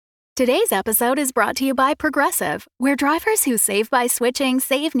Today's episode is brought to you by Progressive, where drivers who save by switching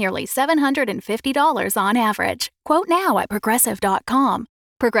save nearly $750 on average. Quote now at Progressive.com.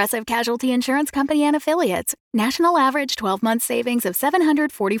 Progressive Casualty Insurance Company and Affiliates. National average 12-month savings of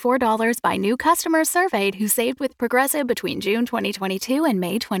 $744 by new customers surveyed who saved with Progressive between June 2022 and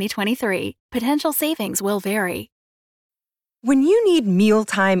May 2023. Potential savings will vary. When you need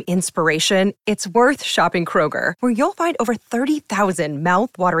mealtime inspiration, it's worth shopping Kroger, where you'll find over 30,000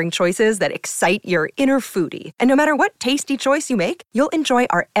 mouth-watering choices that excite your inner foodie. And no matter what tasty choice you make, you'll enjoy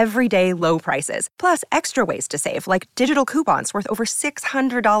our everyday low prices, plus extra ways to save, like digital coupons worth over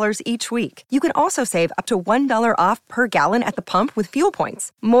 $600 each week. You can also save up to $1 off per gallon at the pump with fuel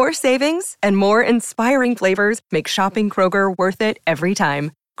points. More savings and more inspiring flavors make shopping Kroger worth it every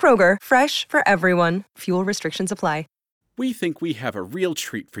time. Kroger, fresh for everyone. Fuel restrictions apply. We think we have a real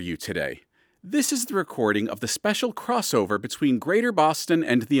treat for you today. This is the recording of the special crossover between Greater Boston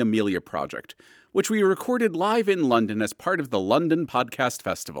and the Amelia Project, which we recorded live in London as part of the London Podcast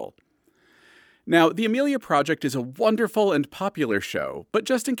Festival. Now, the Amelia Project is a wonderful and popular show, but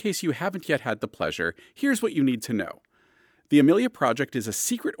just in case you haven't yet had the pleasure, here's what you need to know. The Amelia Project is a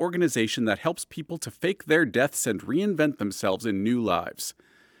secret organization that helps people to fake their deaths and reinvent themselves in new lives.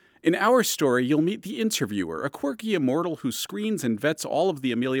 In our story, you'll meet the interviewer, a quirky immortal who screens and vets all of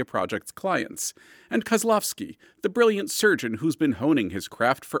the Amelia Project's clients, and Kozlovsky, the brilliant surgeon who's been honing his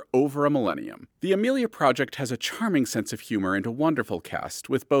craft for over a millennium. The Amelia Project has a charming sense of humor and a wonderful cast,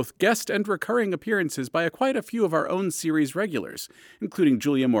 with both guest and recurring appearances by quite a few of our own series regulars, including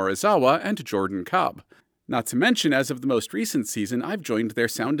Julia Morizawa and Jordan Cobb. Not to mention, as of the most recent season, I've joined their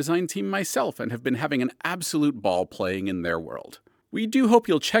sound design team myself and have been having an absolute ball playing in their world. We do hope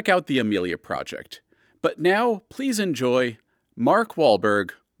you'll check out the Amelia Project. But now, please enjoy Mark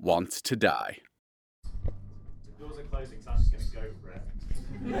Wahlberg Wants to Die. The doors are closing, so I'm just going to go for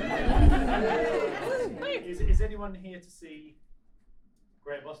it. Is anyone here to see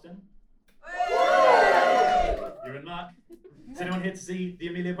Greater Boston? You and Mark? Is anyone here to see the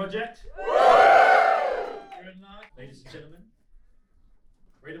Amelia Project? You and Mark? Ladies and gentlemen,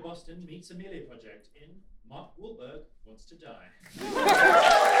 Greater Boston meets Amelia Project in Mark Wahlberg Wants to Die.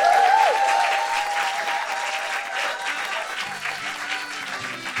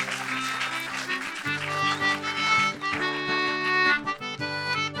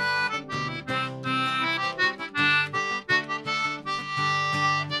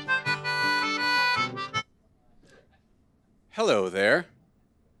 Hello there.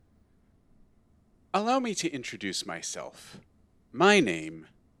 Allow me to introduce myself. My name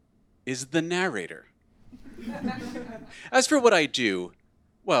is the narrator. As for what I do,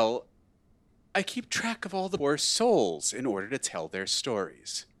 well, I keep track of all the poor souls in order to tell their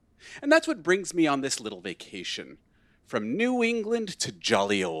stories. And that's what brings me on this little vacation. From New England to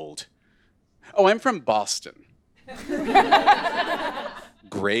jolly old. Oh, I'm from Boston.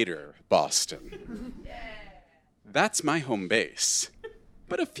 Greater Boston. That's my home base.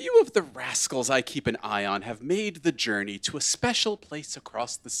 But a few of the rascals I keep an eye on have made the journey to a special place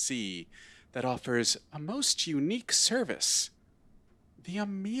across the sea that offers a most unique service. The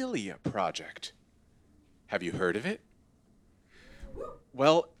Amelia Project. Have you heard of it?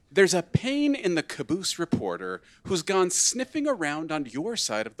 Well, there's a pain in the caboose reporter who's gone sniffing around on your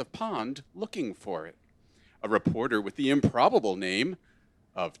side of the pond looking for it. A reporter with the improbable name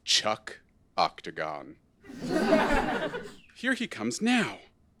of Chuck Octagon. Here he comes now.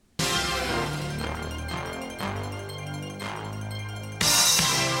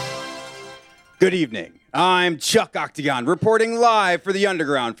 Good evening. I'm Chuck Octagon, reporting live for the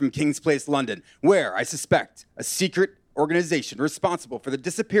Underground from King's Place, London, where I suspect a secret organization responsible for the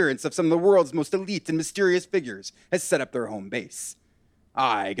disappearance of some of the world's most elite and mysterious figures has set up their home base.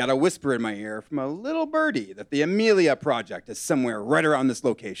 I got a whisper in my ear from a little birdie that the Amelia Project is somewhere right around this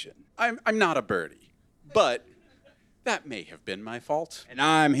location. I'm not a birdie, but that may have been my fault. And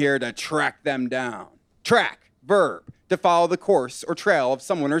I'm here to track them down. Track, verb, to follow the course or trail of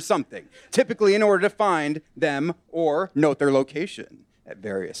someone or something, typically in order to find them or note their location at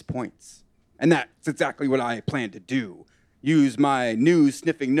various points. And that's exactly what I plan to do. Use my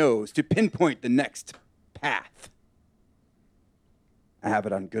news-sniffing nose to pinpoint the next path. I have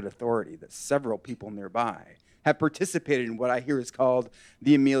it on good authority that several people nearby have participated in what I hear is called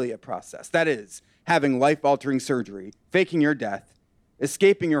the Amelia process. That is, having life-altering surgery, faking your death,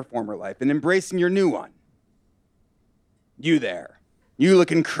 escaping your former life, and embracing your new one. You there. You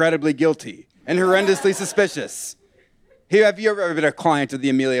look incredibly guilty and horrendously suspicious. Hey, have you ever been a client of the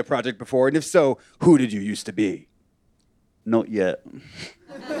Amelia Project before? And if so, who did you used to be? Not yet.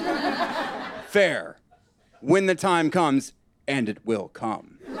 Fair. When the time comes, and it will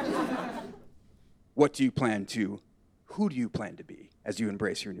come. who do you plan to be as you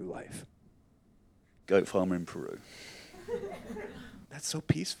embrace your new life? Goat farmer in Peru. That's so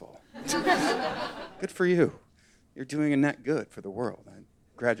peaceful. Good for you. You're doing a net good for the world.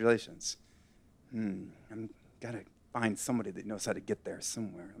 Congratulations. I'm gotta find somebody that knows how to get there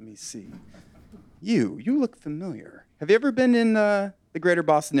somewhere. Let me see. You look familiar. Have you ever been in the greater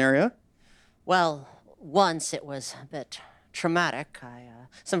Boston area? Well, once it was a bit traumatic.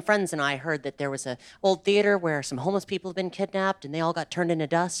 Some friends and I heard that there was an old theater where some homeless people had been kidnapped and they all got turned into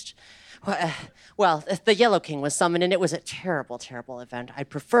dust. Well, the Yellow King was summoned and it was a terrible, terrible event. I'd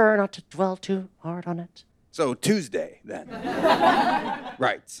prefer not to dwell too hard on it. So Tuesday, then.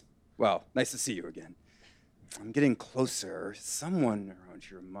 Right. Well, nice to see you again. I'm getting closer. Someone around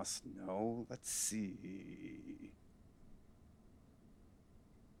here must know. Let's see.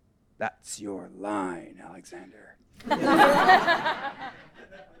 That's your line, Alexander. That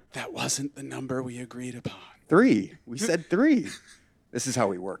wasn't the number we agreed upon. 3. We said 3. This is how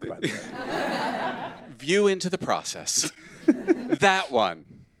we work, by the way. View into the process. That one.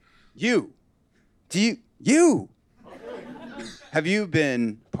 You. Have you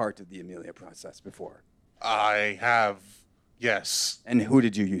been part of the Amelia process before? I have, yes. And who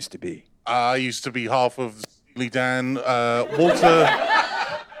did you used to be? I used to be half of Steely Dan,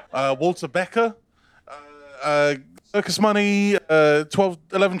 Walter Becker, Circus Money,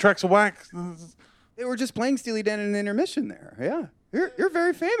 11 tracks of whack. They were just playing Steely Dan in the intermission there. Yeah, you're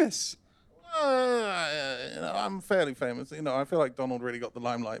very famous. I'm fairly famous. I feel like Donald really got the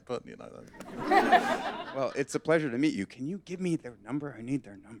limelight, but Well, it's a pleasure to meet you. Can you give me their number? I need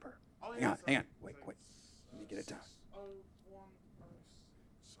their number. Hang on. Wait. Let me get it down.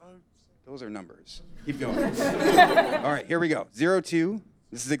 Those are numbers. Keep going. All right, here we go. 02.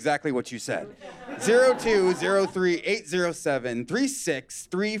 This is exactly what you said.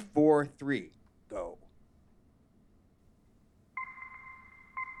 02-03-807-36343. Go.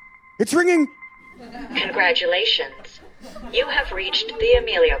 It's ringing. Congratulations. You have reached the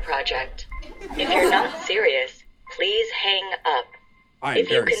Amelia Project. If you're not serious, please hang up. If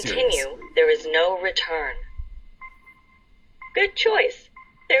you continue, there is no return. Good choice.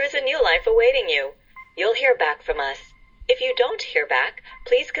 There is a new life awaiting you. You'll hear back from us. If you don't hear back,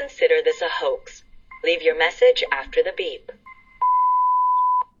 please consider this a hoax. Leave your message after the beep.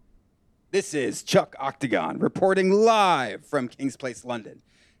 This is Chuck Octagon reporting live from King's Place, London.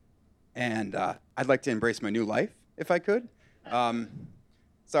 And I'd like to embrace my new life, if I could.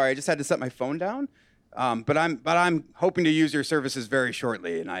 Sorry, I just had to set my phone down. But I'm hoping to use your services very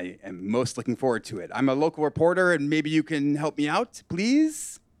shortly, and I am most looking forward to it. I'm a local reporter, and maybe you can help me out,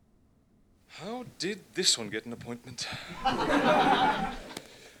 please? How did this one get an appointment?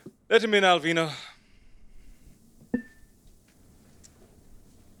 Let him in, Alvina.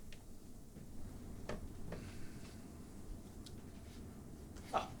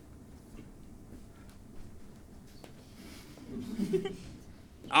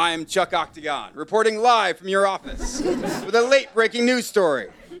 I'm Chuck Octagon, reporting live from your office with a late-breaking news story.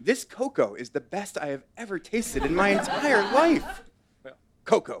 This cocoa is the best I have ever tasted in my entire life.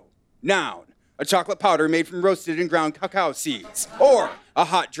 Cocoa, noun, a chocolate powder made from roasted and ground cacao seeds, or a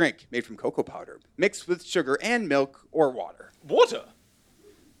hot drink made from cocoa powder, mixed with sugar and milk or water. Water?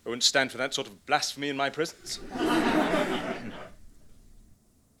 I wouldn't stand for that sort of blasphemy in my presence.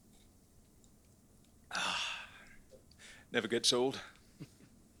 Never gets old.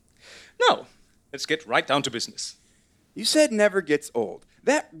 Now, let's get right down to business. You said never gets old.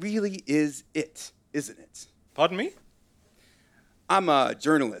 That really is it, isn't it? Pardon me? I'm a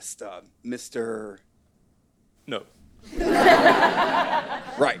journalist, Mr. No.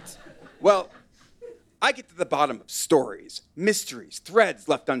 Right. Well, I get to the bottom of stories, mysteries, threads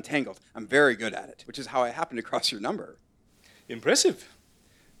left untangled. I'm very good at it, which is how I happened to cross your number. Impressive.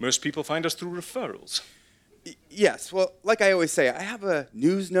 Most people find us through referrals. Yes, well, like I always say, I have a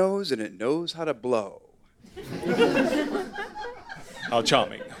news nose and it knows how to blow. How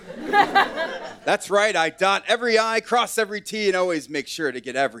charming. That's right, I dot every I, cross every T, and always make sure to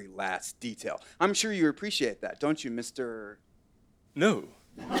get every last detail. I'm sure you appreciate that, don't you, Mr. No.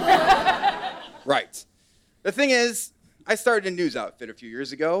 Right. The thing is, I started a news outfit a few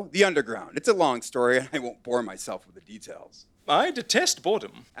years ago, The Underground. It's a long story, and I won't bore myself with the details. I detest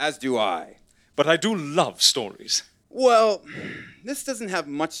boredom. As do I. But I do love stories. Well, this doesn't have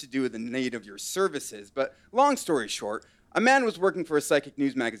much to do with the need of your services, but long story short, a man was working for a psychic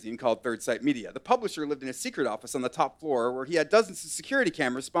news magazine called Third Sight Media. The publisher lived in a secret office on the top floor where he had dozens of security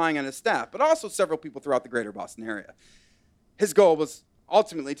cameras spying on his staff, but also several people throughout the greater Boston area. His goal was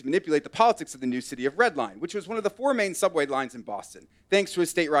ultimately to manipulate the politics of the new city of Red Line, which was one of the 4 main subway lines in Boston. Thanks to a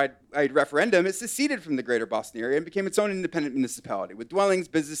statewide referendum, it seceded from the greater Boston area and became its own independent municipality, with dwellings,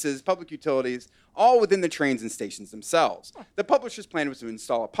 businesses, public utilities, all within the trains and stations themselves. The publisher's plan was to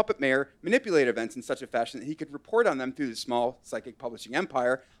install a puppet mayor, manipulate events in such a fashion that he could report on them through the small psychic publishing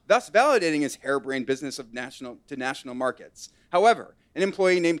empire, thus validating his harebrained business of national markets. However, an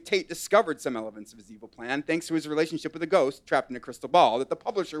employee named Tate discovered some elements of his evil plan thanks to his relationship with a ghost trapped in a crystal ball that the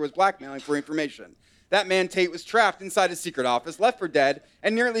publisher was blackmailing for information. That man Tate was trapped inside his secret office, left for dead,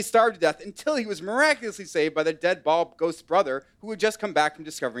 and nearly starved to death until he was miraculously saved by the dead bald ghost brother who had just come back from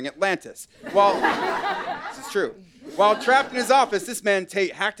discovering Atlantis. This is true. While trapped in his office, this man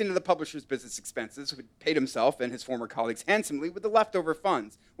Tate hacked into the publisher's business expenses, paid himself and his former colleagues handsomely with the leftover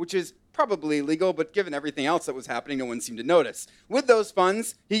funds, which is probably illegal, but given everything else that was happening, no one seemed to notice. With those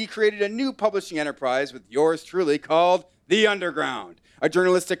funds, he created a new publishing enterprise with yours truly called The Underground, a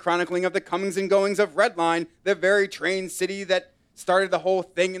journalistic chronicling of the comings and goings of Red Line, the very train city that started the whole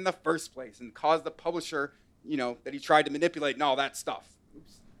thing in the first place and caused the publisher, that he tried to manipulate and all that stuff.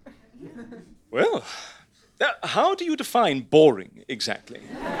 Oops. Well, how do you define boring exactly?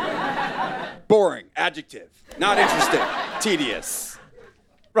 Boring, adjective. Not interesting, tedious.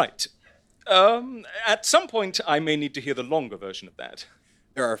 Right. At some point, I may need to hear the longer version of that.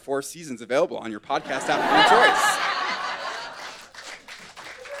 There are 4 seasons available on your podcast app of your choice.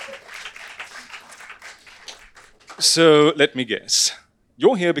 So, let me guess.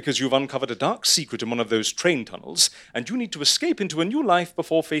 You're here because you've uncovered a dark secret in one of those train tunnels, and you need to escape into a new life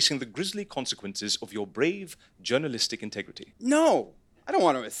before facing the grisly consequences of your brave journalistic integrity. No, I don't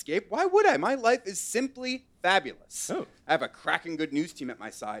want to escape. Why would I? My life is simply fabulous. Oh. I have a cracking good news team at my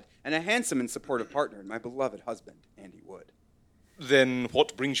side and a handsome and supportive partner in my beloved husband, Andy Wood. Then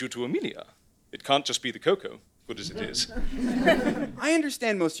what brings you to Amelia? It can't just be the cocoa, good as it is. I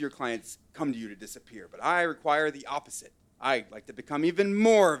understand most of your clients come to you to disappear, but I require the opposite. I like to become even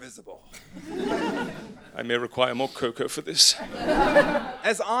more visible. I may require more cocoa for this.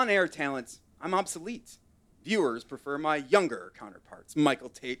 As on-air talent, I'm obsolete. Viewers prefer my younger counterparts, Michael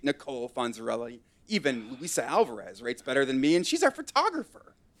Tate, Nicole Fonzarelli, even Luisa Alvarez rates better than me, and she's our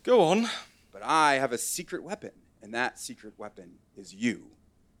photographer. Go on. But I have a secret weapon, and that secret weapon is you.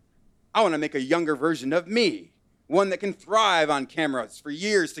 I want to make a younger version of me, one that can thrive on cameras for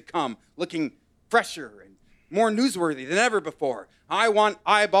years to come, looking fresher and more newsworthy than ever before. I want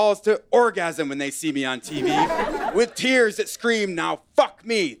eyeballs to orgasm when they see me on TV, with tears that scream, "Now fuck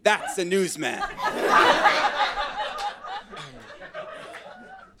me, that's a newsman."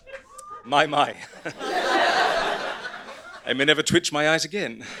 My. I may never twitch my eyes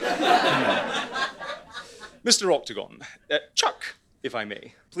again. Mr. Octagon, Chuck, if I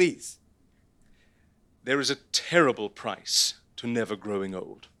may. Please. There is a terrible price to never growing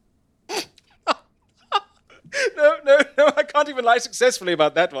old. No, I can't even lie successfully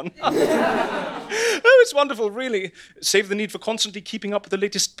about that one. Oh, it's wonderful, really. Save the need for constantly keeping up with the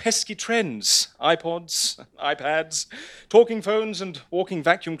latest pesky trends. iPods, iPads, talking phones, and walking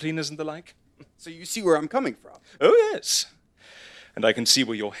vacuum cleaners and the like. So you see where I'm coming from. Oh, yes. And I can see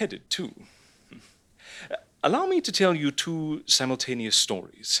where you're headed, too. Allow me to tell you 2 simultaneous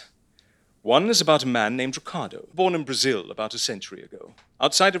stories. One is about a man named Ricardo, born in Brazil about a century ago,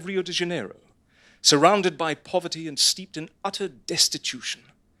 outside of Rio de Janeiro, surrounded by poverty and steeped in utter destitution.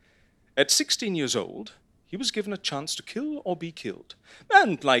 At 16 years old, he was given a chance to kill or be killed,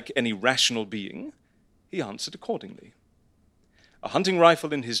 and like any rational being, he answered accordingly. A hunting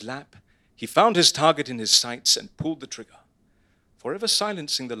rifle in his lap, he found his target in his sights and pulled the trigger, forever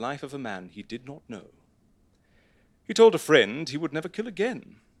silencing the life of a man he did not know. He told a friend he would never kill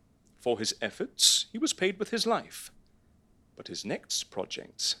again. For his efforts, he was paid with his life. But his next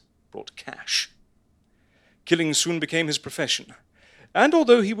projects brought cash. Killing soon became his profession, and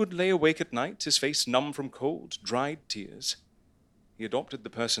although he would lay awake at night, his face numb from cold, dried tears, he adopted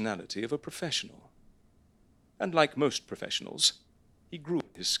the personality of a professional. And like most professionals, he grew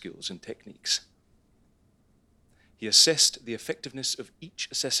his skills and techniques. He assessed the effectiveness of each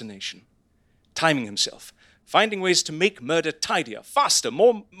assassination, timing himself, finding ways to make murder tidier, faster,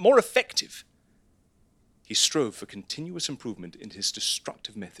 more effective. He strove for continuous improvement in his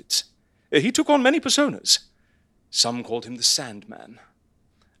destructive methods. He took on many personas. Some called him the Sandman,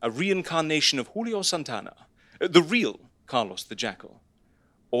 a reincarnation of Julio Santana, the real Carlos the Jackal,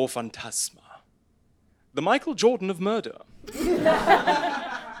 or Fantasma, the Michael Jordan of murder,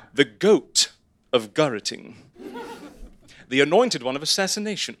 the goat of garroting, the anointed one of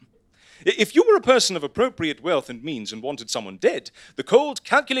assassination. If you were a person of appropriate wealth and means and wanted someone dead, the cold,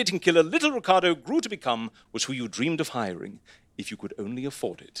 calculating killer Little Ricardo grew to become was who you dreamed of hiring, if you could only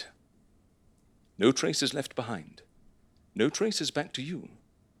afford it. No traces left behind. No traces back to you.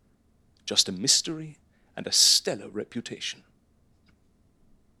 Just a mystery and a stellar reputation.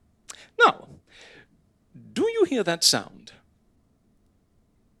 Now, do you hear that sound?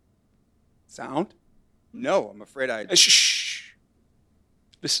 Sound? No, I'm afraid I... Shh.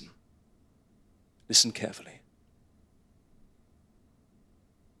 Listen. Listen carefully.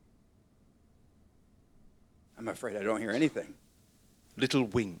 I'm afraid I don't hear anything. Little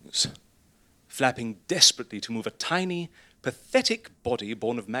wings, flapping desperately to move a tiny, pathetic body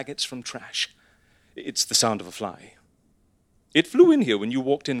born of maggots from trash. It's the sound of a fly. It flew in here when you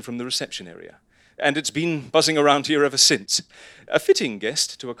walked in from the reception area, and it's been buzzing around here ever since. A fitting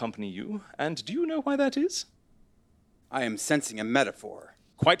guest to accompany you, and do you know why that is? I am sensing a metaphor.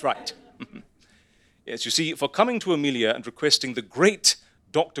 Quite right. Yes, you see, for coming to Amelia and requesting the great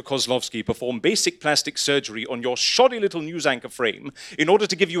Dr. Kozlovsky perform basic plastic surgery on your shoddy little news anchor frame in order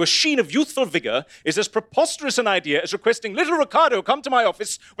to give you a sheen of youthful vigor is as preposterous an idea as requesting little Ricardo come to my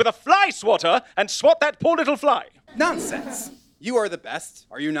office with a fly swatter and swat that poor little fly. Nonsense! You are the best,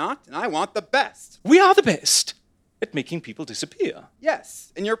 are you not? And I want the best. We are the best at making people disappear.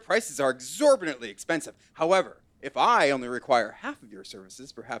 Yes, and your prices are exorbitantly expensive. However, if I only require half of your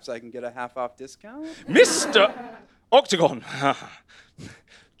services, perhaps I can get a half-off discount? Mr. Octagon.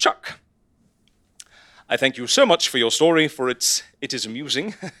 Chuck. I thank you so much for your story, for it is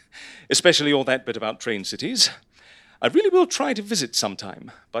amusing, especially all that bit about train cities. I really will try to visit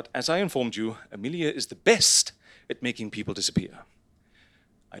sometime, but as I informed you, Amelia is the best at making people disappear.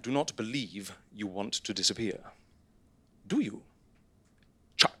 I do not believe you want to disappear. Do you,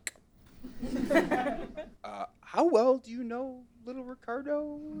 Chuck? How well do you know little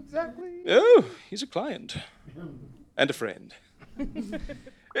Ricardo exactly? Oh, he's a client. And a friend.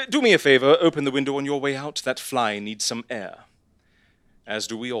 Do me a favor, open the window on your way out. That fly needs some air. As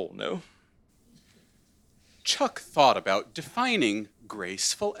do we all know. Chuck thought about defining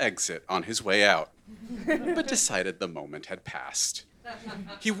graceful exit on his way out, but decided the moment had passed.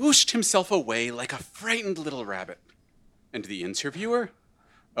 He whooshed himself away like a frightened little rabbit. And the interviewer?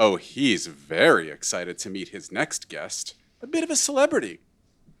 Oh, he's very excited to meet his next guest. A bit of a celebrity.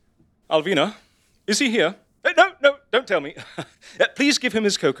 Alvina, is he here? No, don't tell me. Please give him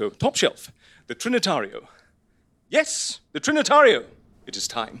his cocoa, top shelf, the Trinitario. Yes, the Trinitario. It is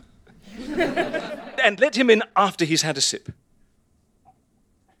time. And let him in after he's had a sip.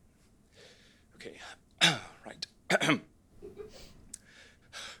 Okay, right.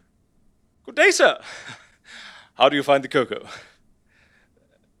 Good day, sir. How do you find the cocoa?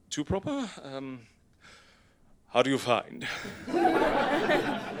 Too proper? How do you find?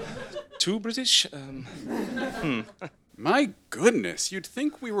 Too British? My goodness, you'd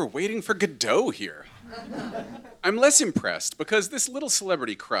think we were waiting for Godot here. I'm less impressed because this little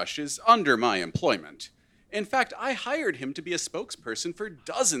celebrity crush is under my employment. In fact, I hired him to be a spokesperson for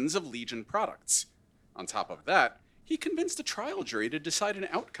dozens of Legion products. On top of that, he convinced a trial jury to decide an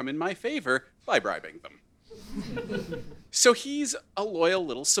outcome in my favor by bribing them. So he's a loyal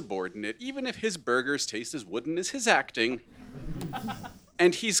little subordinate, even if his burgers taste as wooden as his acting.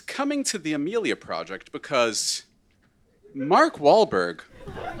 And he's coming to the Amelia Project because Mark Wahlberg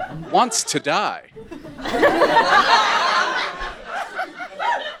wants to die.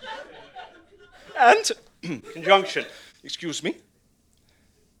 And, conjunction, excuse me.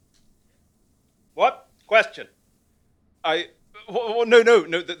 What? Question. No,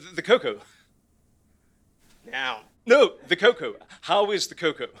 the cocoa. Now. No, the cocoa. How is the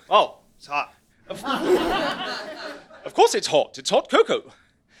cocoa? Oh, it's hot. Of course it's hot. It's hot cocoa.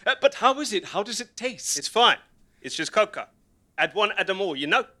 But how is it? How does it taste? It's fine. It's just cocoa. Add one, add more, you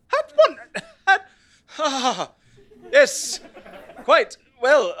know? Yes, quite.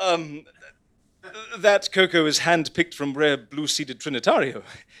 Well, that cocoa is hand-picked from rare blue-seeded Trinitario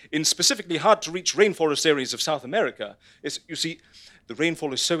in specifically hard-to-reach rainforest areas of South America. You see, the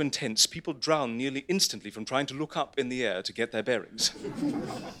rainfall is so intense, people drown nearly instantly from trying to look up in the air to get their bearings.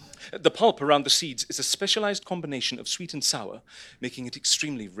 The pulp around the seeds is a specialized combination of sweet and sour, making it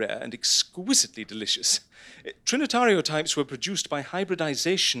extremely rare and exquisitely delicious. Trinitario types were produced by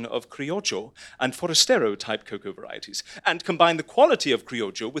hybridization of Criollo and Forastero type cocoa varieties, and combine the quality of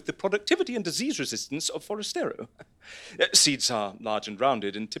Criollo with the productivity and disease resistance of Forastero. Seeds are large and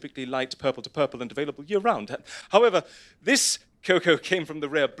rounded and typically light purple to purple and available year-round. However, this cocoa came from the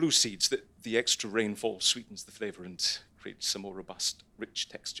rare blue seeds. The extra rainfall sweetens the flavor and creates a more robust, rich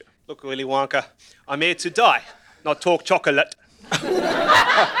texture. Look, Willy Wonka, I'm here to die, not talk chocolate.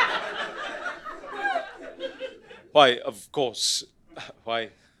 Why, of course.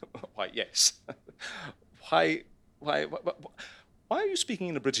 Why, yes. Why, Why are you speaking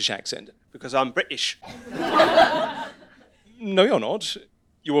in a British accent? Because I'm British. No, you're not.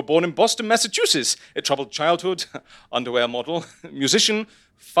 You were born in Boston, Massachusetts. A troubled childhood, underwear model, musician,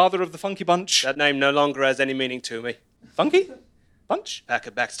 father of the Funky Bunch. That name no longer has any meaning to me. Funky? Bunch? Pack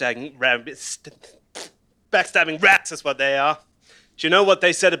of backstabbing rats, that's what they are. Do you know what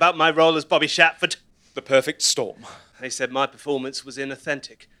they said about my role as Bobby Shatford? The perfect storm. They said my performance was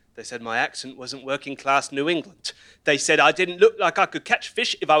inauthentic. They said my accent wasn't working class New England. They said I didn't look like I could catch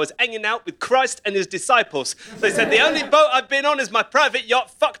fish if I was hanging out with Christ and his disciples. They said the only boat I've been on is my private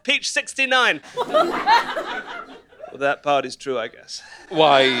yacht, Fuck Peach 69. Well, that part is true, I guess.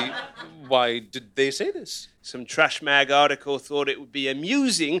 Why did they say this? Some trash mag article thought it would be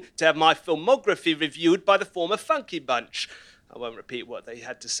amusing to have my filmography reviewed by the former Funky Bunch. I won't repeat what they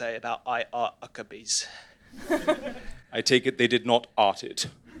had to say about I.R. Huckabees. I take it they did not art it.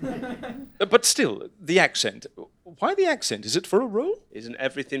 But still, the accent. Why the accent? Is it for a role? Isn't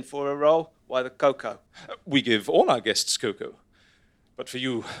everything for a role? Why the cocoa? We give all our guests cocoa. But for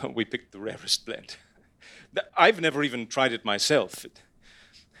you, we picked the rarest blend. I've never even tried it myself.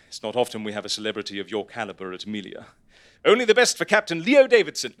 It's not often we have a celebrity of your caliber at Amelia. Only the best for Captain Leo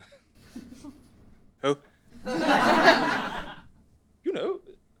Davidson. Who? You know,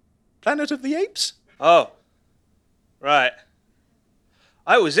 Planet of the Apes. Oh, right.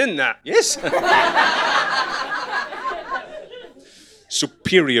 I was in that. Yes.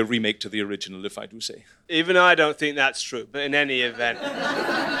 Superior remake to the original, if I do say. Even I don't think that's true, but in any event,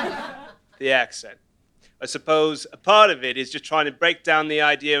 the accent. I suppose a part of it is just trying to break down the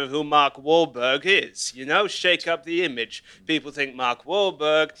idea of who Mark Wahlberg is. You know, shake up the image. People think Mark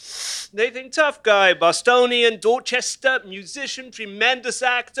Wahlberg, they think tough guy, Bostonian, Dorchester, musician, tremendous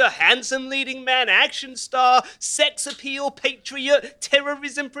actor, handsome leading man, action star, sex appeal, patriot,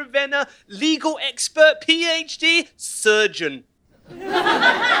 terrorism preventer, legal expert, PhD, surgeon.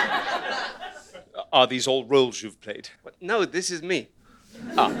 Are these all roles you've played? No, this is me.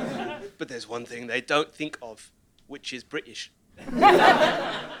 But there's one thing they don't think of, which is British.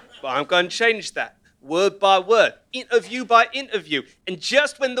 But I'm going to change that, word by word, interview by interview. And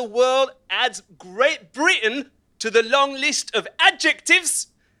just when the world adds Great Britain to the long list of adjectives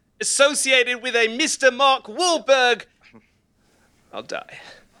associated with a Mr. Mark Wahlberg, I'll die.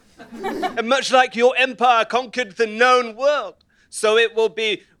 And much like your empire conquered the known world, so it will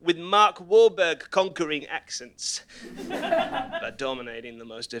be with Mark Wahlberg conquering accents, but dominating the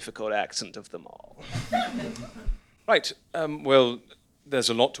most difficult accent of them all. Right, well, there's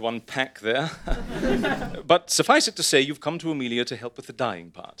a lot to unpack there. But suffice it to say, you've come to Amelia to help with the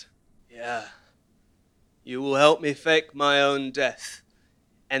dying part. Yeah. You will help me fake my own death,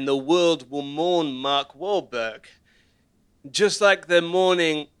 and the world will mourn Mark Wahlberg, just like they're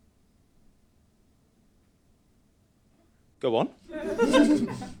mourning... Go on.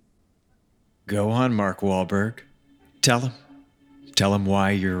 Go on, Mark Wahlberg. Tell him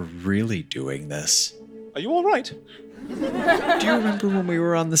why you're really doing this. Are you all right? Do you remember when we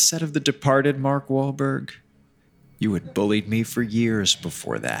were on the set of The Departed, Mark Wahlberg? You had bullied me for years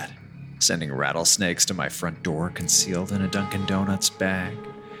before that, sending rattlesnakes to my front door concealed in a Dunkin' Donuts bag,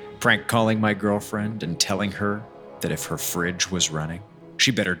 prank calling my girlfriend and telling her that if her fridge was running,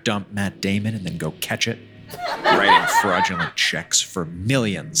 she better dump Matt Damon and then go catch it, writing fraudulent checks for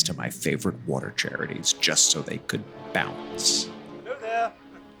millions to my favorite water charities just so they could bounce. Hello there.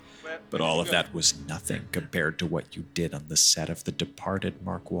 But all of that was nothing compared to what you did on the set of The Departed,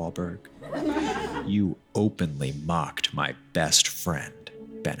 Mark Wahlberg. You openly mocked my best friend,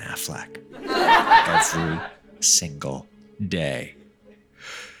 Ben Affleck, every single day.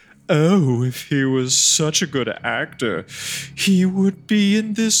 Oh, if he was such a good actor, he would be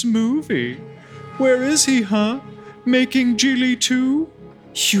in this movie. Where is he, huh? Making Geely 2?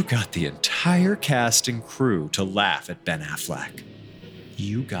 You got the entire cast and crew to laugh at Ben Affleck.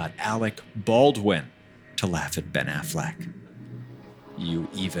 You got Alec Baldwin to laugh at Ben Affleck. You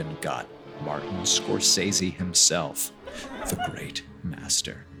even got Martin Scorsese himself, the great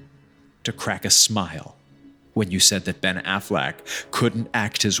master, to crack a smile when you said that Ben Affleck couldn't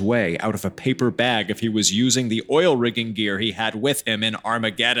act his way out of a paper bag if he was using the oil rigging gear he had with him in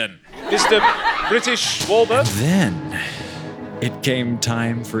Armageddon. Mr. British Wahlberg? Then it came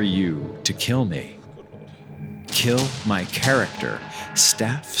time for you to kill me. Kill my character,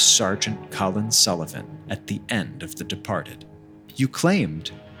 Staff Sergeant Colin Sullivan, at the end of The Departed. You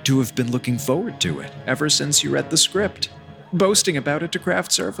claimed to have been looking forward to it ever since you read the script, boasting about it to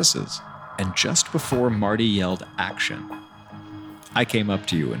craft services. And just before Marty yelled action, I came up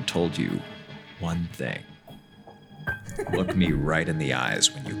to you and told you one thing. Look me right in the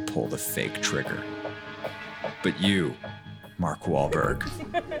eyes when you pull the fake trigger. But you, Mark Wahlberg,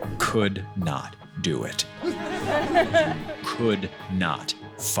 could not do it. You could not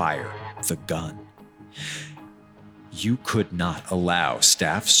fire the gun. You could not allow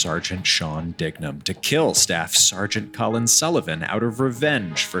Staff Sergeant Sean Dignam to kill Staff Sergeant Colin Sullivan out of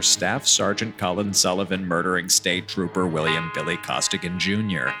revenge for Staff Sergeant Colin Sullivan murdering State Trooper William Billy Costigan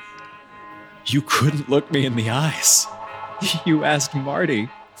Jr. You couldn't look me in the eyes. You asked Marty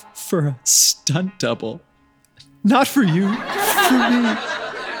for a stunt double. Not for you, for me.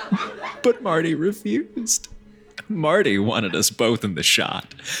 But Marty refused. Marty wanted us both in the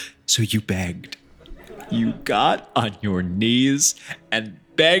shot, so you begged. You got on your knees and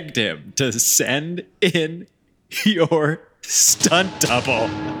begged him to send in your stunt double.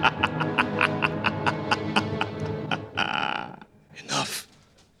 Enough.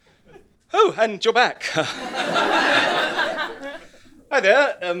 Oh, and you're back. Hi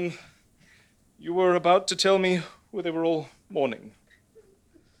there. You were about to tell me who they were all mourning.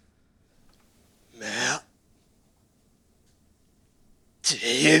 Matt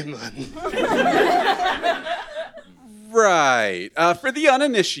Damon. Right. For the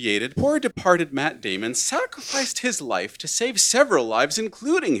uninitiated, poor departed Matt Damon sacrificed his life to save several lives,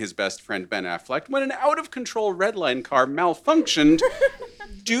 including his best friend Ben Affleck, when an out-of-control redline car malfunctioned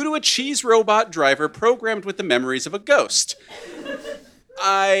due to a cheese robot driver programmed with the memories of a ghost.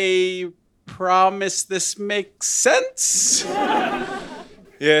 I promise this makes sense?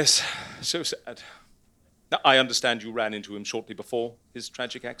 Yes, so sad. Now, I understand you ran into him shortly before his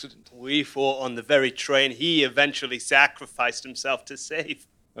tragic accident. We fought on the very train he eventually sacrificed himself to save.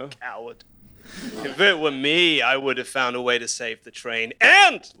 Oh. Coward. If it were me, I would have found a way to save the train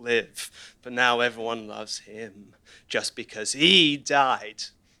and live. But now everyone loves him just because he died.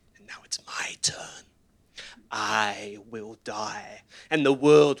 And now it's my turn. I will die, and the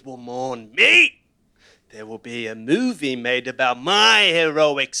world will mourn me. There will be a movie made about my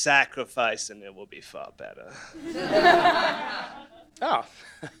heroic sacrifice, and it will be far better. Ah,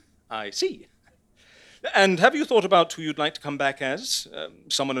 I see. And have you thought about who you'd like to come back as?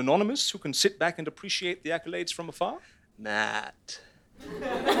 Someone anonymous who can sit back and appreciate the accolades from afar? Matt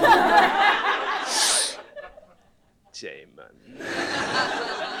Damon.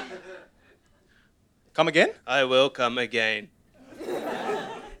 Come again? I will come again.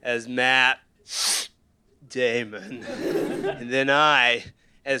 As Matt Damon. And then I,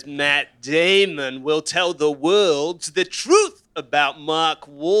 as Matt Damon, will tell the world the truth about Mark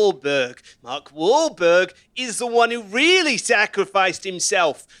Wahlberg. Mark Wahlberg is the one who really sacrificed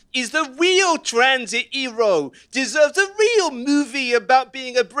himself, is the real transit hero, deserves a real movie about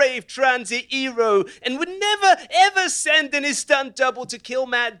being a brave transit hero, and would never, ever send in his stunt double to kill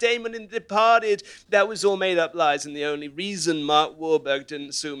Matt Damon in The Departed. That was all made up lies, and the only reason Mark Wahlberg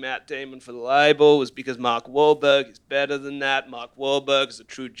didn't sue Matt Damon for the libel was because Mark Wahlberg is better than that. Mark Wahlberg is a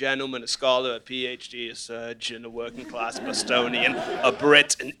true gentleman, a scholar, a PhD, a surgeon, a working-class Bostonian, a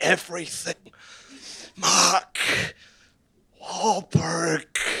Brit, and everything. Mark Wahlberg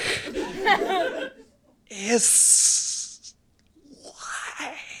is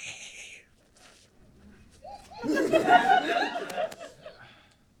life.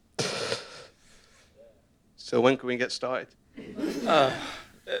 So when can we get started?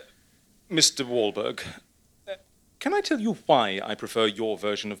 Mr. Wahlberg, can I tell you why I prefer your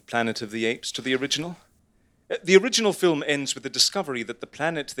version of Planet of the Apes to the original? The original film ends with the discovery that the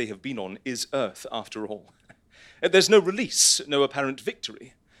planet they have been on is Earth, after all. There's no release, no apparent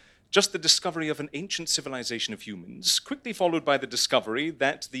victory. Just the discovery of an ancient civilization of humans, quickly followed by the discovery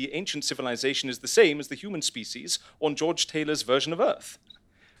that the ancient civilization is the same as the human species on George Taylor's version of Earth.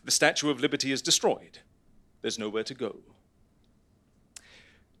 The Statue of Liberty is destroyed. There's nowhere to go.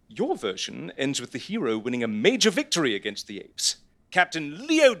 Your version ends with the hero winning a major victory against the apes. Captain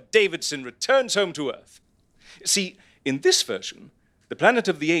Leo Davidson returns home to Earth. See, in this version, the planet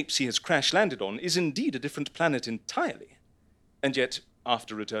of the apes he has crash-landed on is indeed a different planet entirely. And yet,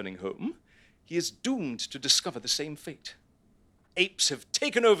 after returning home, he is doomed to discover the same fate. Apes have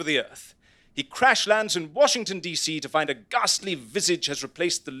taken over the Earth. He crash-lands in Washington, D.C. to find a ghastly visage has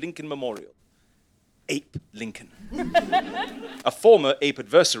replaced the Lincoln Memorial. Ape Lincoln. A former ape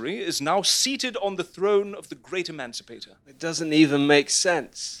adversary is now seated on the throne of the great emancipator. It doesn't even make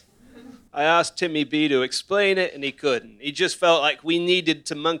sense. I asked Timmy B to explain it, and he couldn't. He just felt like we needed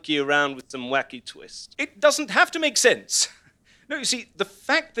to monkey around with some wacky twists. It doesn't have to make sense. No, you see, the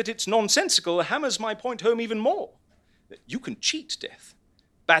fact that it's nonsensical hammers my point home even more. You can cheat death,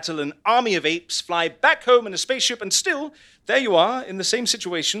 battle an army of apes, fly back home in a spaceship, and still, there you are in the same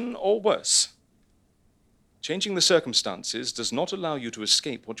situation or worse. Changing the circumstances does not allow you to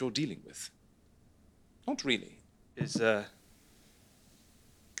escape what you're dealing with. Not really. Is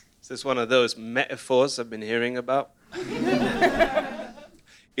this one of those metaphors I've been hearing about?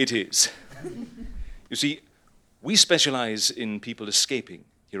 It is. You see, we specialize in people escaping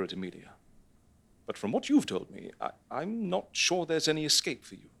here at Amelia. But from what you've told me, I'm not sure there's any escape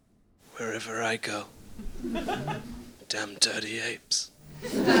for you. Wherever I go. Damn dirty apes.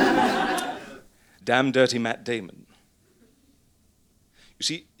 Damn dirty Matt Damon. You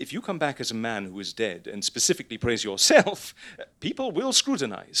see, if you come back as a man who is dead and specifically praise yourself, people will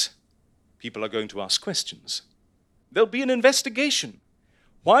scrutinize. People are going to ask questions. There'll be an investigation.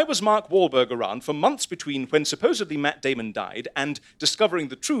 Why was Mark Wahlberg around for months between when supposedly Matt Damon died and discovering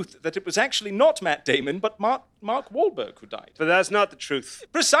the truth that it was actually not Matt Damon, but Mark Wahlberg who died? But that's not the truth.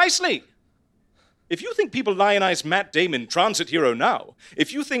 Precisely! If you think people lionize Matt Damon, transit hero now,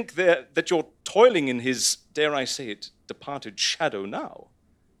 if you think that you're toiling in his, dare I say it, departed shadow now,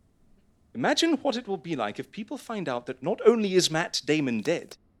 imagine what it will be like if people find out that not only is Matt Damon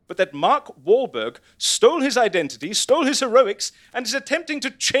dead, but that Mark Wahlberg stole his identity, stole his heroics, and is attempting to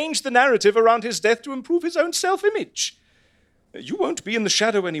change the narrative around his death to improve his own self-image. You won't be in the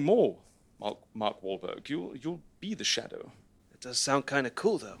shadow anymore, Mark Wahlberg. You'll be the shadow. It does sound kind of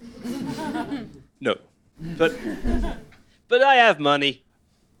cool, though. No. But I have money.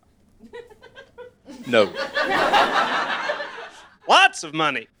 No. Lots of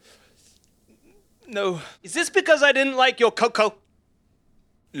money. No. Is this because I didn't like your cocoa?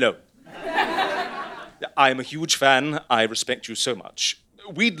 No. I'm a huge fan. I respect you so much.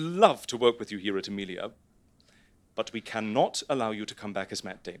 We'd love to work with you here at Amelia, but we cannot allow you to come back as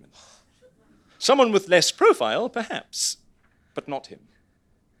Matt Damon. Someone with less profile, perhaps, but not him.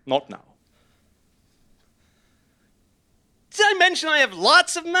 Not now. Did I mention I have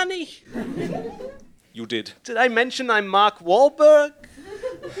lots of money? You did. Did I mention I'm Mark Wahlberg?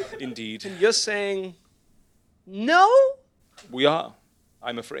 Indeed. And you're saying no? We are,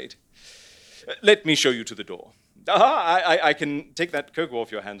 I'm afraid. Let me show you to the door. I can take that cocoa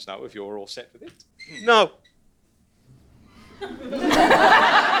off your hands now if you're all set with it. No.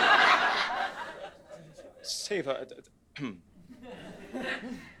 Savor.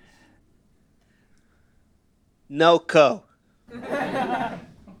 No co.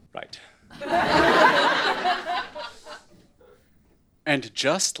 Right. And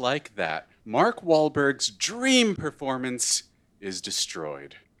just like that, Mark Wahlberg's dream performance is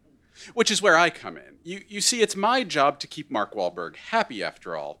destroyed. Which is where I come in. You see, it's my job to keep Mark Wahlberg happy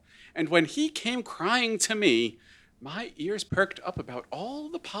after all. And when he came crying to me, my ears perked up about all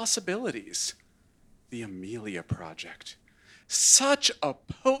the possibilities. The Amelia Project. Such a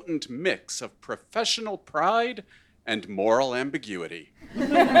potent mix of professional pride and moral ambiguity.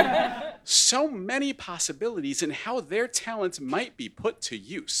 So many possibilities in how their talents might be put to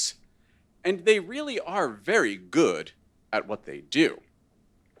use. And they really are very good at what they do.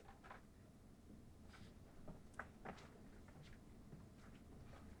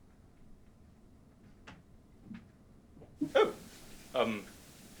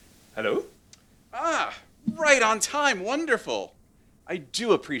 Hello? Ah, right on time. Wonderful. I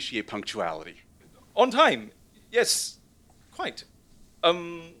do appreciate punctuality. On time? Yes, quite.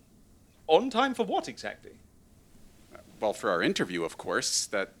 On time for what exactly? Well, for our interview, of course.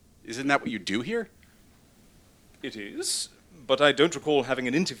 Isn't that what you do here? It is, but I don't recall having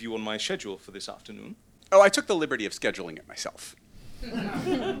an interview on my schedule for this afternoon. Oh, I took the liberty of scheduling it myself.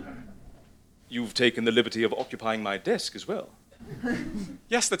 You've taken the liberty of occupying my desk as well.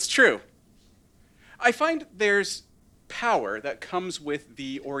 Yes, that's true. I find there's power that comes with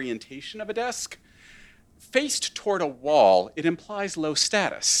the orientation of a desk. Faced toward a wall, it implies low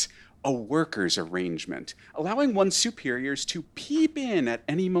status, a worker's arrangement, allowing one's superiors to peep in at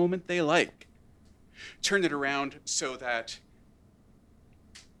any moment they like. Turn it around so that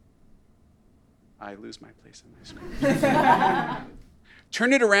I lose my place on my screen.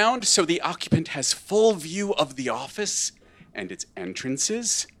 Turn it around so the occupant has full view of the office and its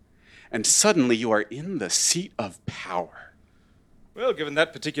entrances, and suddenly you are in the seat of power. Well, given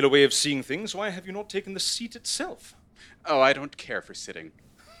that particular way of seeing things, why have you not taken the seat itself? Oh, I don't care for sitting.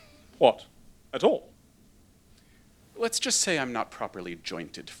 What? At all? Let's just say I'm not properly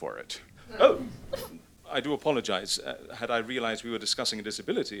jointed for it. Oh, I do apologize. Had I realized we were discussing a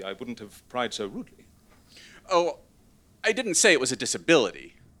disability, I wouldn't have pried so rudely. Oh, I didn't say it was a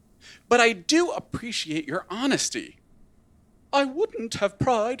disability. But I do appreciate your honesty. I wouldn't have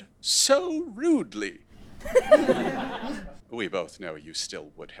pried so rudely. We both know you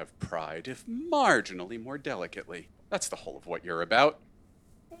still would have pried, if marginally more delicately. That's the whole of what you're about.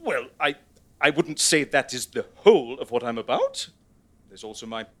 Well, I wouldn't say that is the whole of what I'm about. There's also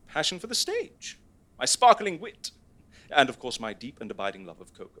my passion for the stage, my sparkling wit, and of course my deep and abiding love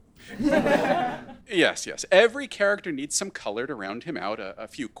of cocoa. Yes, yes. Every character needs some color to round him out, a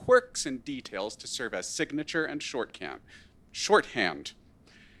few quirks and details to serve as signature and shorthand.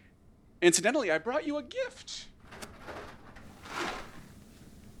 Incidentally, I brought you a gift.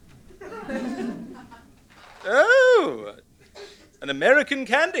 Oh, an American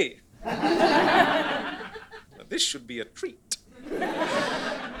candy. This should be a treat.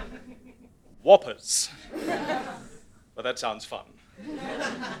 Whoppers. Well, that sounds fun,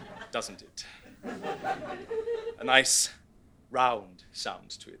 doesn't it? A nice, round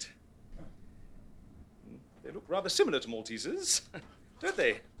sound to it. They look rather similar to Maltesers, don't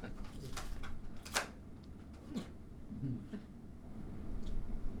they?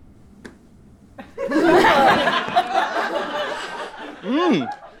 Oh,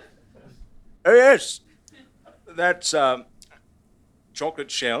 yes. That's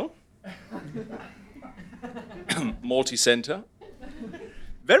chocolate shell. Maltese center.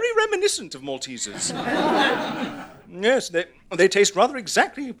 Very reminiscent of Maltesers. Yes, they taste rather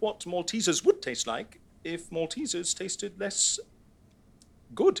exactly what Maltesers would taste like if Maltesers tasted less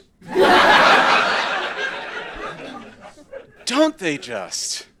good. Don't they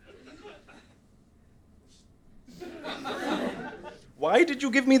just? Why did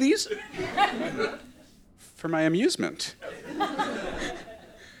you give me these? For my amusement.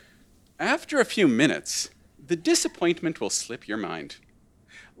 After a few minutes, the disappointment will slip your mind.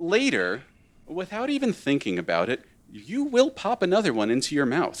 Later, without even thinking about it, you will pop another one into your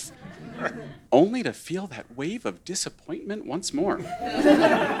mouth, only to feel that wave of disappointment once more.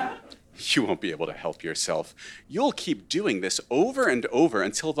 You won't be able to help yourself. You'll keep doing this over and over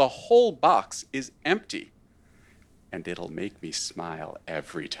until the whole box is empty. And it'll make me smile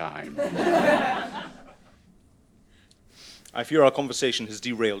every time. I fear our conversation has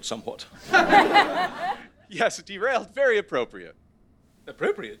derailed somewhat. Yes, derailed. Very appropriate.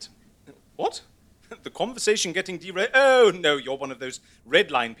 Appropriate? What? The conversation getting derailed? Oh, no, you're one of those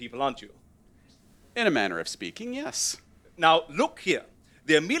red line people, aren't you? In a manner of speaking, yes. Now, look here.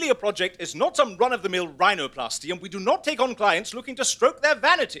 The Amelia Project is not some run-of-the-mill rhinoplasty, and we do not take on clients looking to stroke their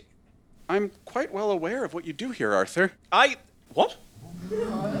vanity. I'm quite well aware of what you do here, Arthur. What?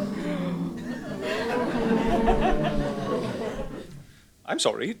 I'm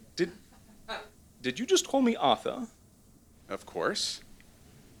sorry, did you just call me Arthur? Of course.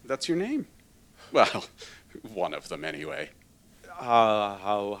 That's your name. Well, one of them anyway.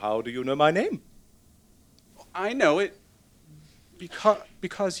 How do you know my name? I know it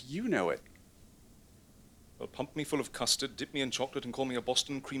because you know it. Well, pump me full of custard, dip me in chocolate, and call me a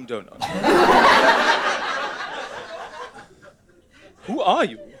Boston cream donut. Who are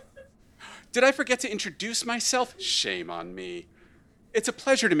you? Did I forget to introduce myself? Shame on me. It's a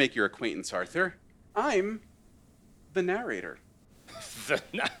pleasure to make your acquaintance, Arthur. I'm the narrator.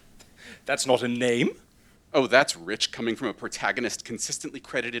 That's not a name. Oh, that's rich coming from a protagonist consistently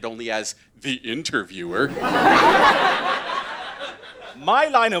credited only as the interviewer. My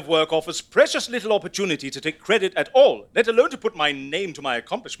line of work offers precious little opportunity to take credit at all, let alone to put my name to my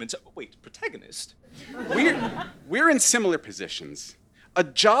accomplishments. Wait, protagonist? We're in similar positions. A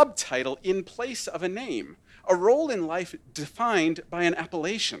job title in place of a name. A role in life defined by an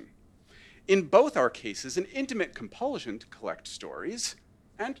appellation. In both our cases, an intimate compulsion to collect stories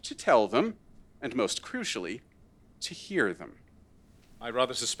and to tell them, and most crucially, to hear them. I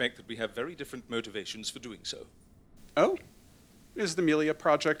rather suspect that we have very different motivations for doing so. Oh? Is the Amelia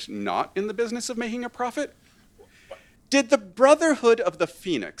Project not in the business of making a profit? Did the Brotherhood of the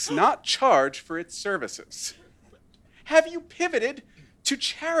Phoenix not charge for its services? Have you pivoted to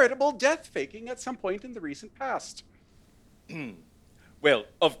charitable death-faking at some point in the recent past? Well,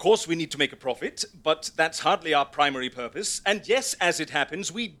 of course we need to make a profit, but that's hardly our primary purpose. And yes, as it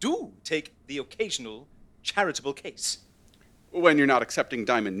happens, we do take the occasional charitable case. When you're not accepting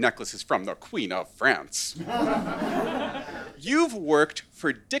diamond necklaces from the Queen of France. You've worked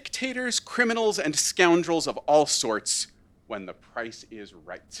for dictators, criminals, and scoundrels of all sorts when the price is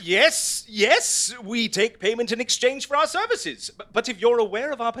right. Yes, we take payment in exchange for our services. But if you're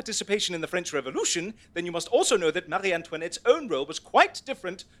aware of our participation in the French Revolution, then you must also know that Marie Antoinette's own role was quite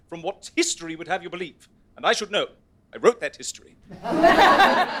different from what history would have you believe. And I should know. I wrote that history.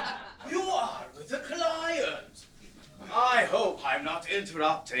 You are the client. I hope I'm not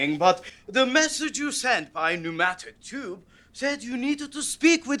interrupting, but the message you sent by pneumatic tube said you needed to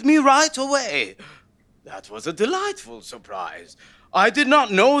speak with me right away. That was a delightful surprise. I did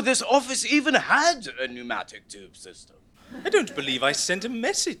not know this office even had a pneumatic tube system. I don't believe I sent a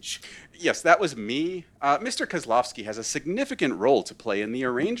message. Yes, that was me. Mr. Kozlowski has a significant role to play in the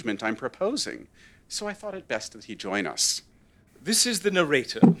arrangement I'm proposing. so I thought it best that he join us. This is the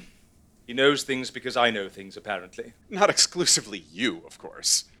narrator. He knows things because I know things, apparently. Not exclusively you, of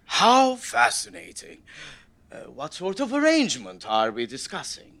course. How fascinating. What sort of arrangement are we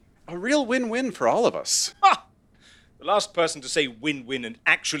discussing? A real win-win for all of us. Ha! The last person to say win-win and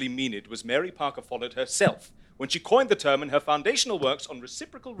actually mean it was Mary Parker Follett herself, when she coined the term in her foundational works on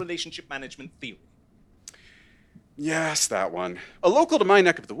reciprocal relationship management theory. Yes, that one. A local to my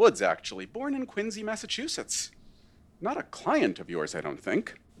neck of the woods, actually. Born in Quincy, Massachusetts. Not a client of yours, I don't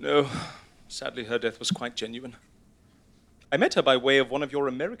think. No. Sadly, her death was quite genuine. I met her by way of one of your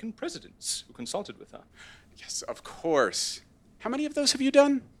American presidents who consulted with her. Yes, of course. How many of those have you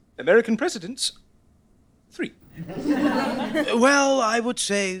done? American presidents? 3. Well, I would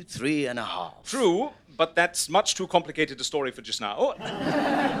say 3.5. True, but that's much too complicated a story for just now.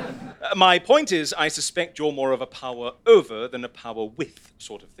 My point is, I suspect you're more of a power over than a power with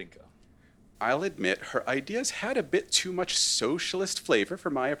sort of thinker. I'll admit her ideas had a bit too much socialist flavor for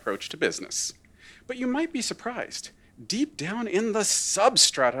my approach to business. But you might be surprised. Deep down in the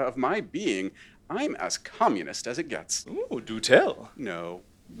substrata of my being, I'm as communist as it gets. Ooh, do tell. No.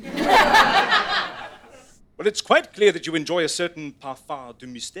 Well, it's quite clear that you enjoy a certain parfum de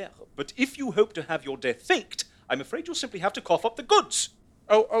mystère, but if you hope to have your death faked, I'm afraid you'll simply have to cough up the goods.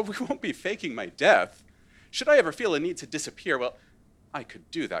 Oh, we won't be faking my death. Should I ever feel a need to disappear, well, I could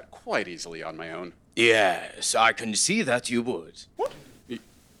do that quite easily on my own. Yes, I can see that you would. What?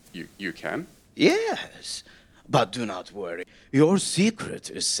 You can? Yes, but do not worry. Your secret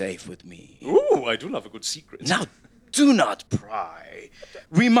is safe with me. Ooh, I do love a good secret. Now, do not pry.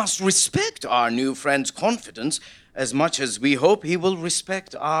 We must respect our new friend's confidence as much as we hope he will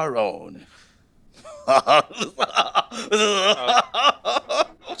respect our own. What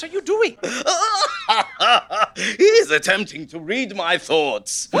are you doing? He is attempting to read my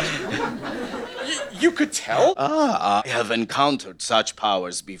thoughts. You could tell? I have encountered such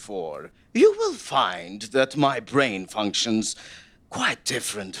powers before. You will find that my brain functions quite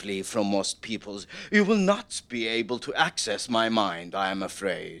differently from most people's. You will not be able to access my mind, I am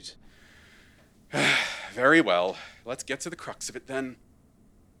afraid. Very well. Let's get to the crux of it then.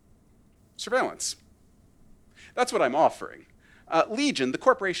 Surveillance. That's what I'm offering. Legion, the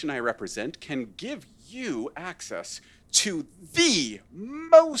corporation I represent, can give you access to the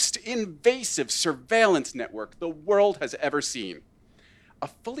most invasive surveillance network the world has ever seen. A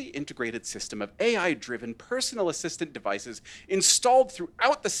fully integrated system of AI-driven personal assistant devices installed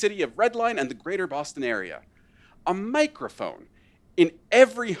throughout the city of Redline and the greater Boston area. A microphone in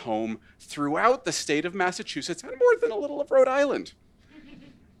every home throughout the state of Massachusetts and more than a little of Rhode Island.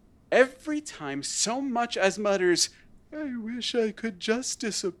 Every time so much as mutters, "I wish I could just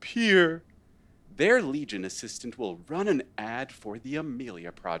disappear," their Legion assistant will run an ad for the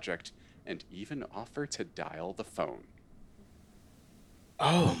Amelia Project and even offer to dial the phone.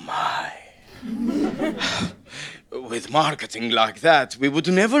 Oh my. With marketing like that, we would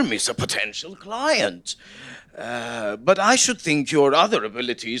never miss a potential client. But I should think your other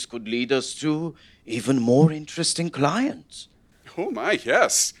abilities could lead us to even more interesting clients. Oh my,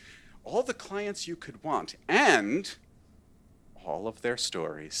 yes. All the clients you could want, and all of their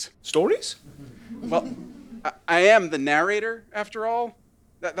stories. Stories? Well, I am the narrator, after all.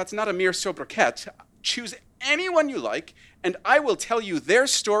 That's not a mere sobriquet. Choose anyone you like, and I will tell you their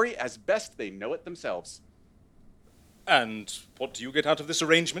story as best they know it themselves. And what do you get out of this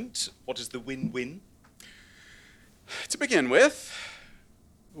arrangement? What is the win-win? To begin with,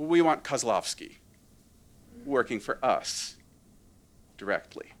 we want Kozlovsky working for us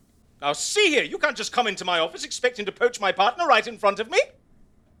directly. Now see here, you can't just come into my office expecting to poach my partner right in front of me.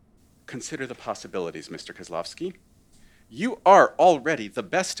 Consider the possibilities, Mr. Kozlovsky. You are already the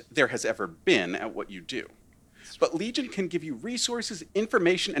best there has ever been at what you do. But Legion can give you resources,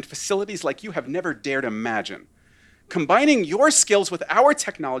 information, and facilities like you have never dared imagine. Combining your skills with our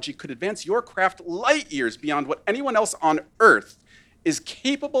technology could advance your craft light years beyond what anyone else on Earth is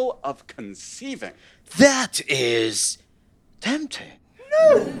capable of conceiving. That is tempting.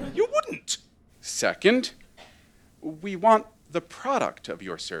 No, you wouldn't. Second, we want the product of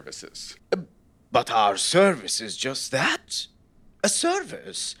your services. But our service is just that. A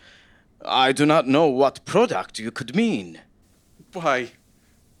service. I do not know what product you could mean. Why,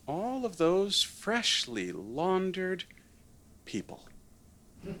 all of those freshly laundered people.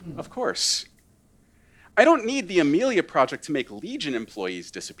 Of course. I don't need the Amelia Project to make Legion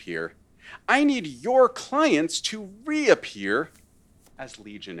employees disappear. I need your clients to reappear as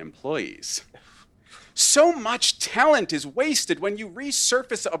Legion employees. So much talent is wasted when you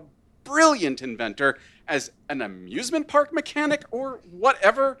resurface a brilliant inventor as an amusement park mechanic or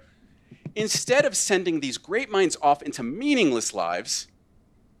whatever. Instead of sending these great minds off into meaningless lives,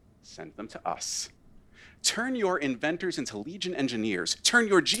 send them to us. Turn your inventors into Legion engineers. Turn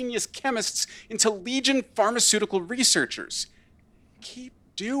your genius chemists into Legion pharmaceutical researchers. Keep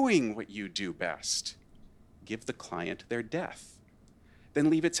doing what you do best. Give the client their death. Then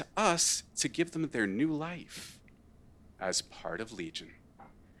leave it to us to give them their new life as part of Legion.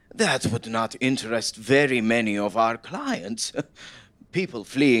 That would not interest very many of our clients. People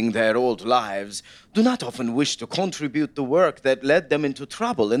fleeing their old lives do not often wish to contribute the work that led them into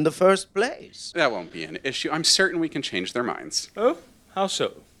trouble in the first place. That won't be an issue. I'm certain we can change their minds. Oh, how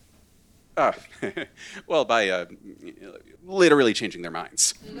so? Well, by literally changing their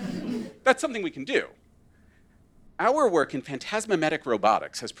minds. That's something we can do. Our work in phantasmametic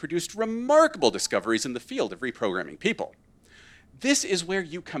robotics has produced remarkable discoveries in the field of reprogramming people. This is where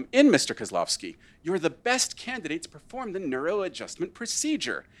you come in, Mr. Kozlovsky. You're the best candidate to perform the neuroadjustment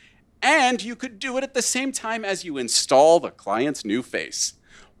procedure. And you could do it at the same time as you install the client's new face.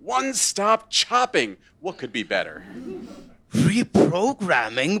 One-stop chopping. What could be better?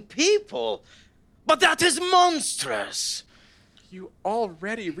 Reprogramming people? But that is monstrous. You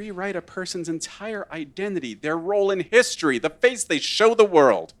already rewrite a person's entire identity, their role in history, the face they show the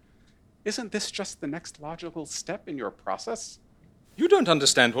world. Isn't this just the next logical step in your process? You don't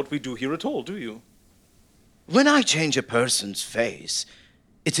understand what we do here at all, do you? When I change a person's face,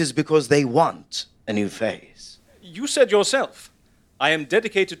 it is because they want a new face. You said yourself, I am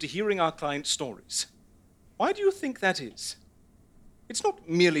dedicated to hearing our clients' stories. Why do you think that is? It's not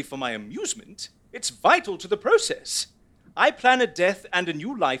merely for my amusement. It's vital to the process. I plan a death and a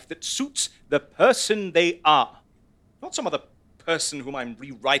new life that suits the person they are, not some other person whom I'm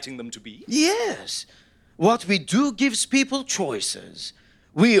rewriting them to be. Yes. What we do gives people choices.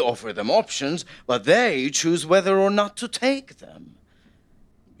 We offer them options, but they choose whether or not to take them.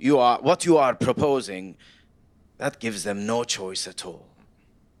 What you are proposing, that gives them no choice at all.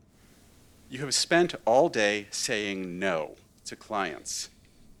 You have spent all day saying no to clients.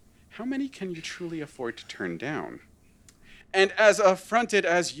 How many can you truly afford to turn down? And as affronted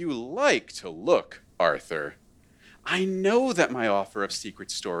as you like to look, Arthur, I know that my offer of secret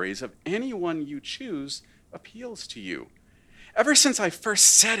stories of anyone you choose appeals to you. Ever since I first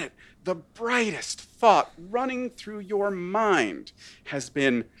said it, the brightest thought running through your mind has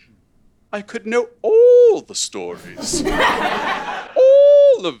been, I could know all the stories.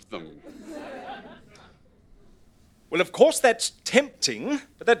 All of them. Well, of course that's tempting,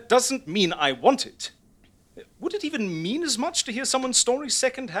 but that doesn't mean I want it. Would it even mean as much to hear someone's story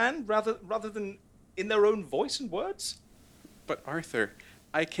secondhand rather than in their own voice and words? But Arthur,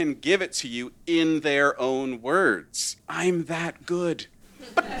 I can give it to you in their own words. I'm that good.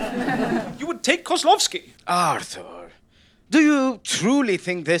 But you would take Kozlovsky. Arthur, do you truly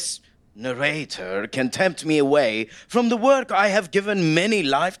think this narrator can tempt me away from the work I have given many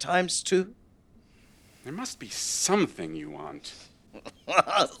lifetimes to? There must be something you want.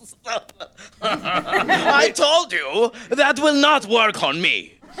 I told you that will not work on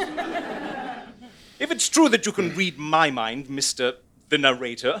me. If it's true that you can read my mind, Mr. the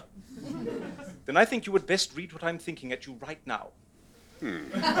Narrator, then I think you would best read what I'm thinking at you right now.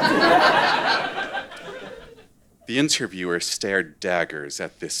 The interviewer stared daggers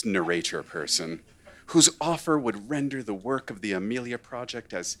at this narrator person, whose offer would render the work of the Amelia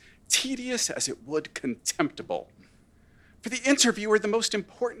Project as tedious as it would contemptible. For the interviewer, the most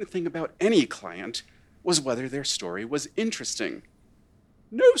important thing about any client was whether their story was interesting.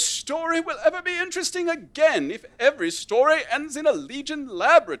 No story will ever be interesting again if every story ends in a Legion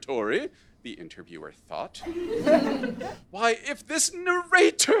laboratory, the interviewer thought. Why, if this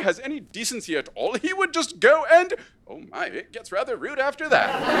narrator has any decency at all, he would just go and... Oh my, it gets rather rude after that.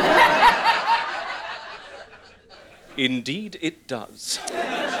 Indeed it does.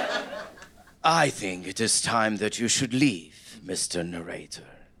 I think it is time that you should leave, Mr. Narrator.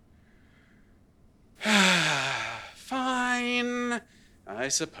 Fine. I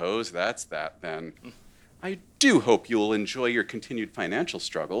suppose that's that, then. I do hope you will enjoy your continued financial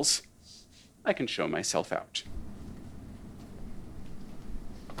struggles. I can show myself out.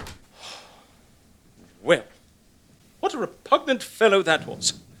 Well, what a repugnant fellow that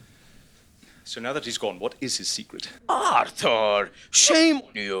was. So now that he's gone, what is his secret? Arthur, shame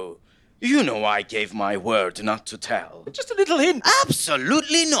on you. You know I gave my word not to tell. Just a little hint.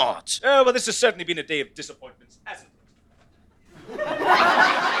 Absolutely not. Oh, well, this has certainly been a day of disappointments, hasn't it?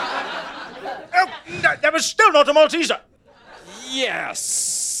 Oh, that was still not a Malteser.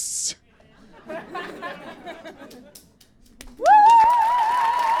 Yes!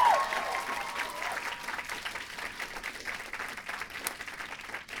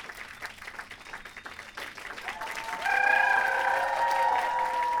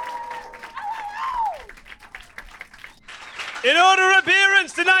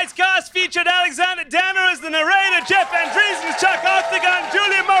 Friends, tonight's cast featured Alexander Danner as the narrator, Jeff Andreessen as Chuck Octagon,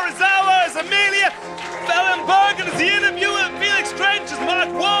 Julia Morizawa as Amelia, Ellen Bergen as the interviewer, Felix Trench as Mark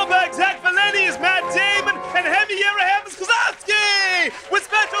Wahlberg, Zach Valenti as Matt Damon, and Hemiera Heavens Kozlowski! With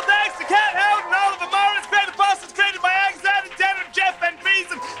special thanks to Kat Howard and Oliver Morris, creative process created by Alexander Danner and Jeff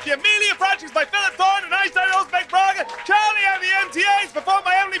Andreessen. The Amelia Project is by Philip Thorne and Einstein Osbeck Braga. Charlie and the MTAs, performed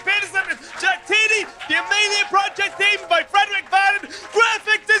by Emily Peterson and Jack Teedy. The Amelia Project theme by Frederick Bannon.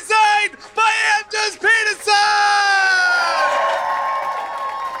 Graphic design by Anders Peterson!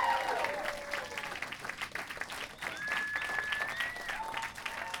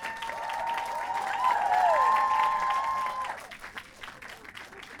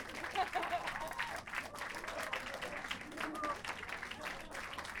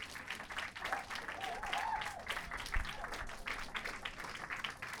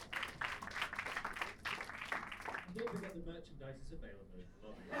 Don't forget the merchandise is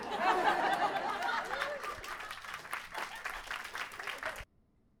available.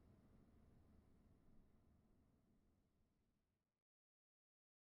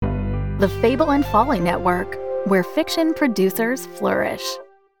 The Fable and Folly Network, where fiction producers flourish.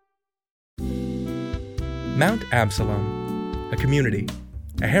 Mount Absalom, a community,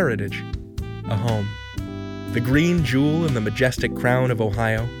 a heritage, a home. The green jewel in the majestic crown of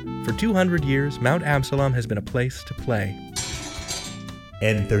Ohio, for 200 years, Mount Absalom has been a place to play.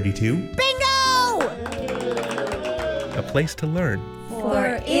 N32. Bingo! A place to learn.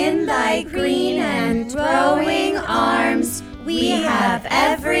 For in thy green and growing arms, we have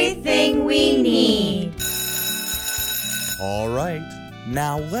everything we need. All right,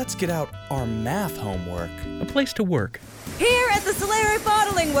 now let's get out our math homework. A place to work. Here at the Solari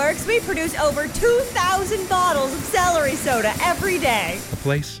Bottling Works, we produce over 2,000 bottles of celery soda every day. A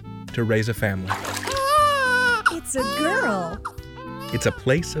place to raise a family. It's a girl. It's a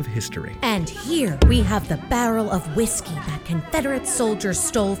place of history. And here we have the barrel of whiskey that Confederate soldiers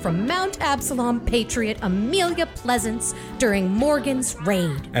stole from Mount Absalom patriot Amelia Pleasance during Morgan's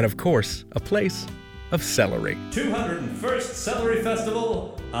raid. And of course, a place of celery. 201st Celery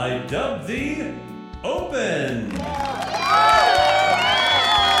Festival, I dub thee Open!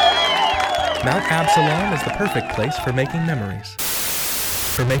 Mount Absalom is the perfect place for making memories.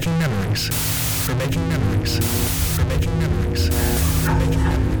 For making memories. For making memories. For making memories. For making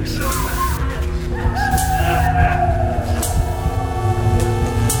memories.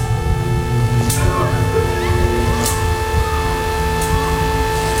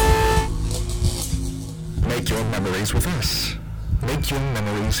 Make your memories with us. Make your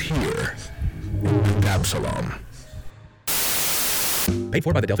memories here in Mount Absalom. Paid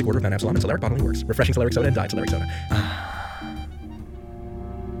for by the Delphic Order of Mount Absalom and Solaric Bottling Works. Refreshing Solaric Soda and Diet Solaric Soda.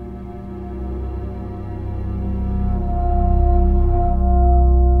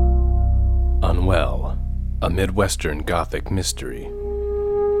 Unwell, a Midwestern Gothic mystery.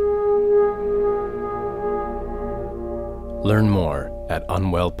 Learn more at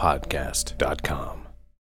unwellpodcast.com.